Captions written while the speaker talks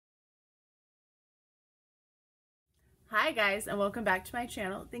Hi guys, and welcome back to my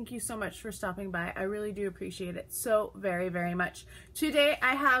channel. Thank you so much for stopping by. I really do appreciate it so very much. Today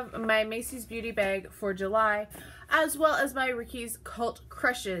I have my Macy's beauty bag for July, as well as my Ricky's Cult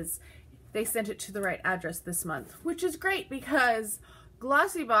Crushes. They sent it to the right address this month, which is great because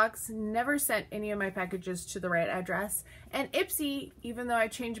Glossybox never sent any of my packages to the right address, and Ipsy, even though I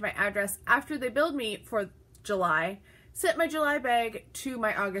changed my address after they billed me for July, sent my July bag to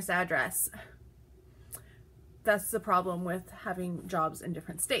my August address. That's the problem with having jobs in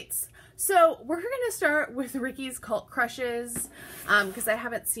different states. So we're going to start with Ricky's Cult Crushes because I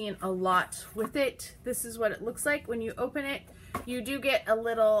haven't seen a lot with it. This is what it looks like when you open it. You do get a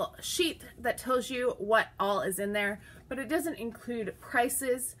little sheet that tells you what all is in there, but it doesn't include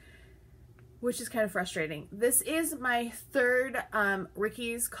prices, which is kind of frustrating. This is my third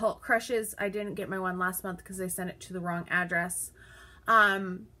Ricky's Cult Crushes. I didn't get my one last month because they sent it to the wrong address.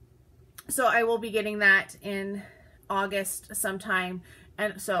 So I will be getting that in August sometime,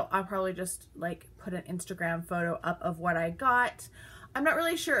 and so I'll probably just like put an Instagram photo up of what I got. I'm not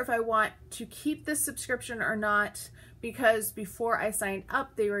really sure if I want to keep this subscription or not, because before I signed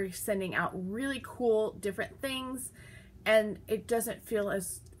up they were sending out really cool different things, and it doesn't feel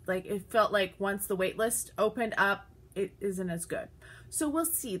as like, it felt like once the wait list opened up it isn't as good. So we'll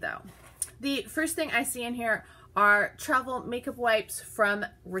see though. The first thing I see in here are travel makeup wipes from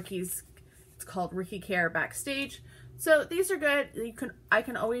Ricky's. It's called Ricky Care Backstage. So these are good. I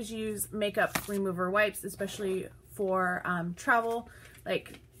can always use makeup remover wipes, especially for travel,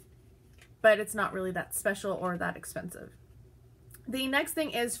 but it's not really that special or that expensive. The next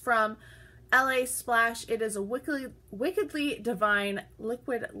thing is from LA Splash. It is a Wickedly Divine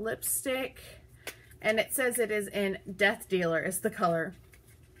liquid lipstick, and it says it is in Death Dealer is the color.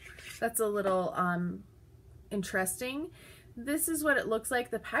 That's a little interesting. This is what it looks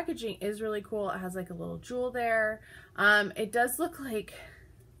like. The packaging is really cool. It has like a little jewel there. It does look like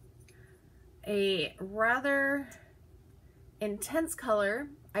a rather intense color.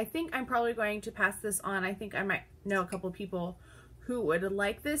 I think I'm probably going to pass this on. I think I might know a couple people who would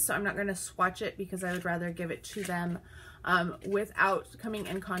like this, so I'm not going to swatch it because I would rather give it to them without coming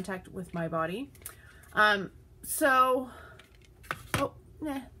in contact with my body. I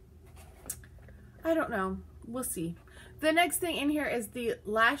don't know. We'll see. The next thing in here is the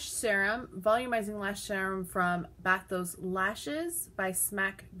Lash Serum, Volumizing Lash Serum from Bathos Lashes by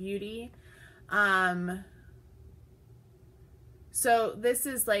Smack Beauty. So this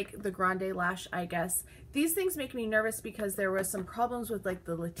is like the Grande Lash, I guess. These things make me nervous because there was some problems with like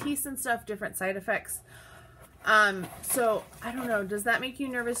the Latisse and stuff, different side effects. So I don't know, does that make you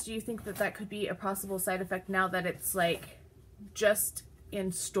nervous? Do you think that that could be a possible side effect now that it's like just in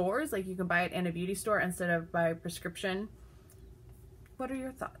stores, like you can buy it in a beauty store instead of by prescription? What are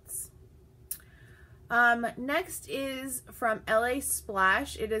your thoughts? Next is from LA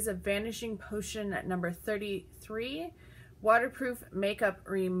Splash. It is a Vanishing Potion number 33 waterproof makeup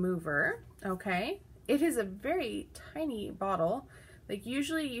remover. Okay, it is a very tiny bottle. Like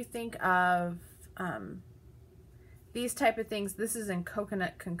usually you think of these type of things. This is in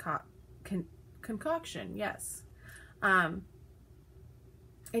coconut concoction. Yes.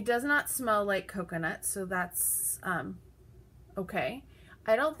 It does not smell like coconut, so that's okay.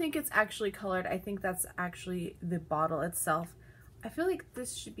 I don't think it's actually colored. I think that's actually the bottle itself. I feel like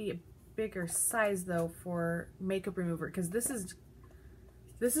this should be a bigger size though for makeup remover, because this is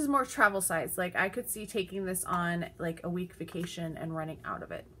more travel size. Like I could see taking this on like a week vacation and running out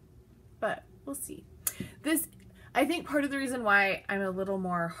of it, but we'll see. I think part of the reason why I'm a little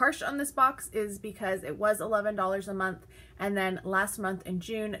more harsh on this box is because it was $11 a month, and then last month in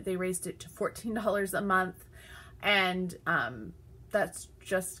June they raised it to $14 a month, and that's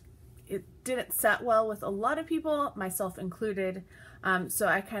just, it didn't set well with a lot of people, myself included. So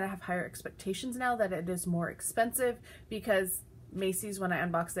I kind of have higher expectations now that it is more expensive, because Macy's, when I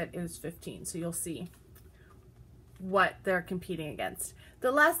unboxed it, it was $15, so you'll see what they're competing against.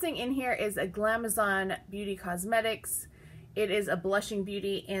 The last thing in here is a Glamazon Beauty Cosmetics. It is a blushing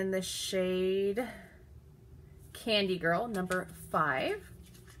beauty in the shade Candy Girl number 5,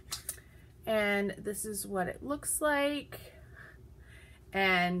 and this is what it looks like,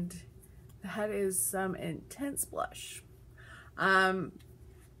 and that is some intense blush. We're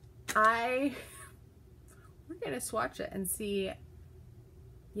gonna swatch it and see.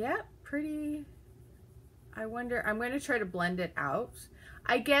 Yeah, pretty. I wonder, I'm going to try to blend it out.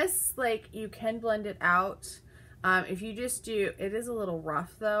 I guess like you can blend it out if you just do, it is a little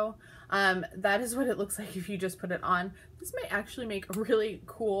rough though. That is what it looks like if you just put it on. This might actually make a really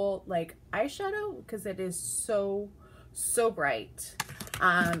cool like eyeshadow because it is so bright.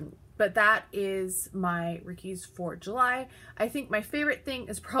 but that is my Ricky's for July. I think my favorite thing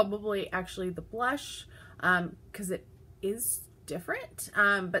is probably actually the blush, because it is different,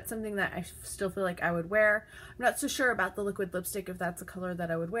 but something that I still feel like I would wear. I'm not so sure about the liquid lipstick, if that's a color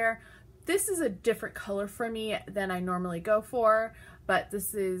that I would wear. This is a different color for me than I normally go for, but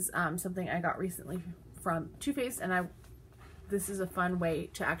this is something I got recently from Too Faced, and this is a fun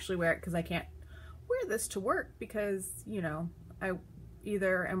way to actually wear it, because I can't wear this to work because, you know, I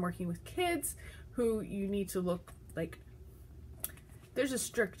either am working with kids who you need to look like, there's a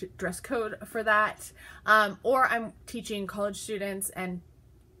strict dress code for that, or I'm teaching college students, and,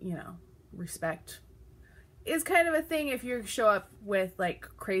 you know, respect is kind of a thing. If you show up with like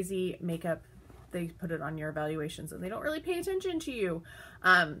crazy makeup, they put it on your evaluations and they don't really pay attention to you,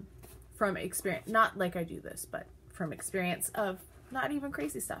 from experience, not like I do this, but from experience of not even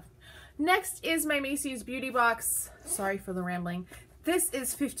crazy stuff. Next is my Macy's beauty box. Sorry for the rambling. This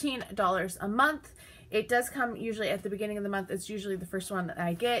is $15 a month. It does come usually at the beginning of the month. It's usually the first one that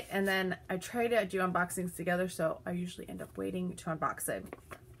I get, and then I try to do unboxings together, so I usually end up waiting to unbox it.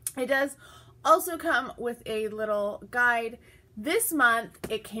 It does also come with a little guide. This month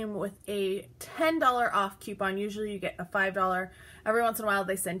it came with a $10 off coupon. Usually you get a $5. Every once in a while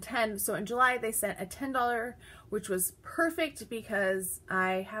they send 10. So in July they sent a $10, which was perfect because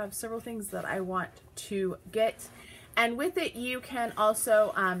I have several things that I want to get. And with it you can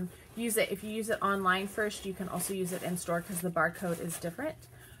also use it, if you use it online first, you can also use it in store because the barcode is different.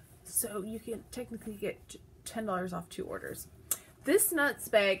 So you can technically get $10 off 2 orders. This nuts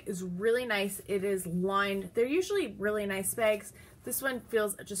bag is really nice. It is lined. They're usually really nice bags. This one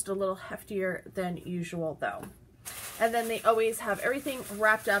feels just a little heftier than usual though. And then they always have everything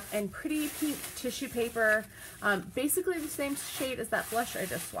wrapped up in pretty pink tissue paper. Basically the same shade as that blush I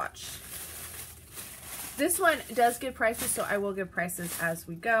just swatched. This one does give prices, so I will give prices as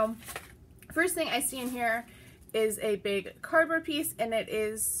we go. First thing I see in here is a big cardboard piece, and it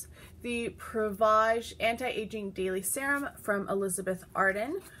is the Provage Anti-Aging Daily Serum from Elizabeth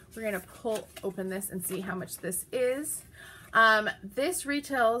Arden. We're going to pull open this and see how much this is. This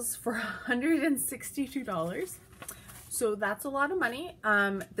retails for $162, so that's a lot of money.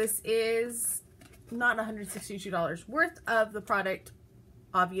 This is not $162 worth of the product,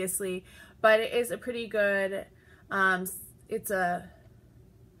 obviously, but it is a pretty good, it's a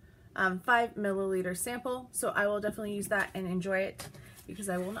 5 milliliter sample, so I will definitely use that and enjoy it, because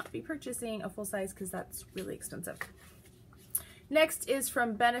I will not be purchasing a full size because that's really expensive. Next is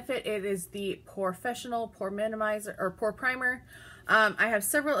from Benefit. It is the Professional Pore Minimizer, or Pore Primer. I have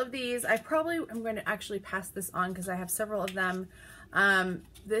several of these. I probably am going to actually pass this on because I have several of them.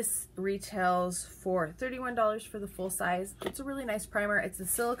 This retails for $31 for the full size. It's a really nice primer. It's a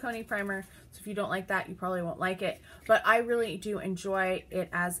silicone primer, so if you don't like that, you probably won't like it. But I really do enjoy it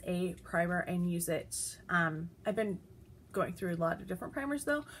as a primer and use it. I've been going through a lot of different primers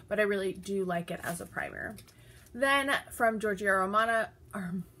though, but I really do like it as a primer. Then from Giorgio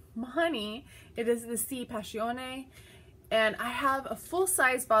Armani, it is the C Passione. And I have a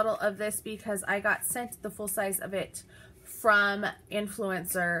full-size bottle of this because I got sent the full size of it from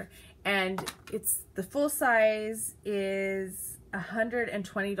Influencer, and the full size is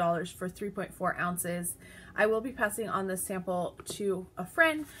 $120 for 3.4 ounces. I will be passing on this sample to a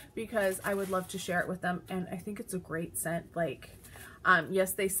friend because I would love to share it with them, and I think it's a great scent. Like,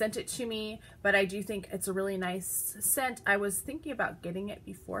 yes, they sent it to me, but I do think it's a really nice scent. I was thinking about getting it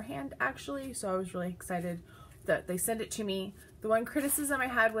beforehand actually, so I was really excited that they sent it to me. The one criticism I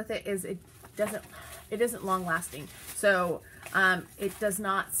had with it is it isn't long lasting, so it does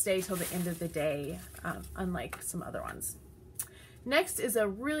not stay till the end of the day, unlike some other ones. Next is a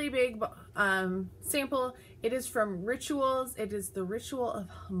really big sample. It is from Rituals. It is the Ritual of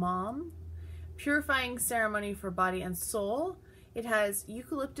Hammam, Purifying Ceremony for Body and Soul. It has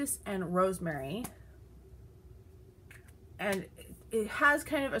eucalyptus and rosemary, and it has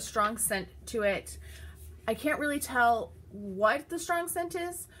kind of a strong scent to it. I can't really tell what the strong scent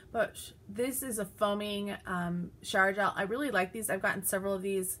is, but this is a foaming shower gel. I really like these. I've gotten several of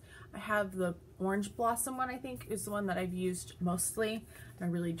these. I have the Orange Blossom one, I think, is the one that I've used mostly. I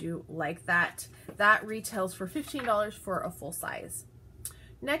really do like that. That retails for $15 for a full size.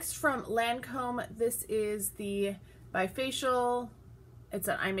 Next from Lancome, this is the Bifacial. It's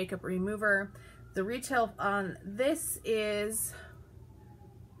an eye makeup remover. The retail on this is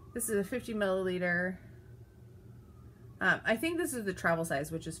a 50 milliliter. I think this is the travel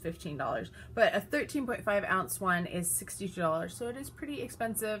size, which is $15, but a 13.5 ounce one is $62, so it is pretty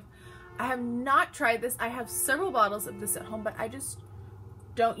expensive. I have not tried this. I have several bottles of this at home, but I just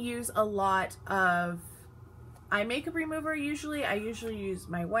don't use a lot of eye makeup remover usually. I usually use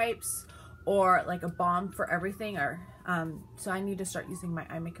my wipes or like a balm for everything, or so I need to start using my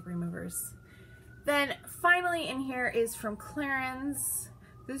eye makeup removers. Then finally in here is from Clarins.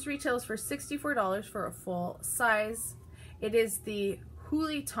 This retails for $64 for a full size. It is the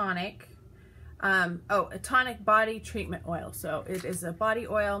Hoolie Tonic. A tonic body treatment oil. So it is a body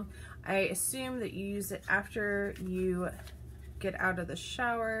oil. I assume that you use it after you get out of the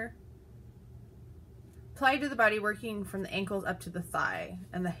shower. Apply to the body, working from the ankles up to the thigh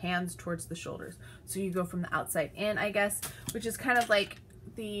and the hands towards the shoulders. So you go from the outside in, I guess, which is kind of like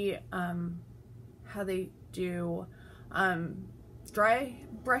the how they do dry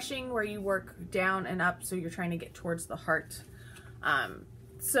brushing, where you work down and up, so you're trying to get towards the heart.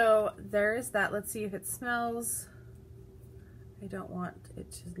 So there's that. Let's see if it smells. I don't want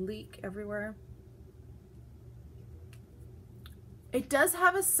it to leak everywhere. It does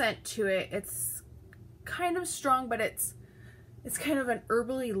have a scent to it. It's kind of strong, but it's kind of an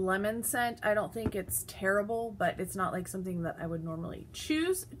herbally lemon scent. I don't think it's terrible, but it's not like something that I would normally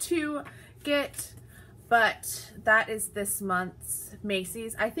choose to get. But that is this month's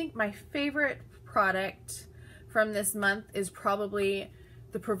Macy's. I think my favorite product from this month is probably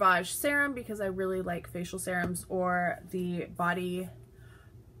the Provage serum, because I really like facial serums, or the body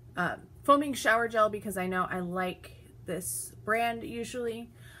foaming shower gel, because I know I like this brand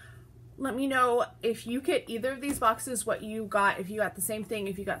usually. Let me know if you get either of these boxes, what you got, if you got the same thing,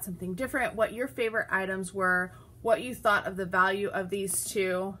 if you got something different, what your favorite items were, what you thought of the value of these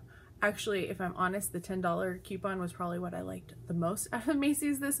two. Actually, if I'm honest, the $10 coupon was probably what I liked the most out of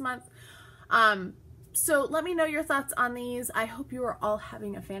Macy's this month. So let me know your thoughts on these. I hope you are all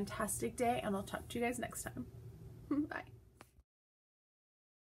having a fantastic day, and I'll talk to you guys next time. Bye.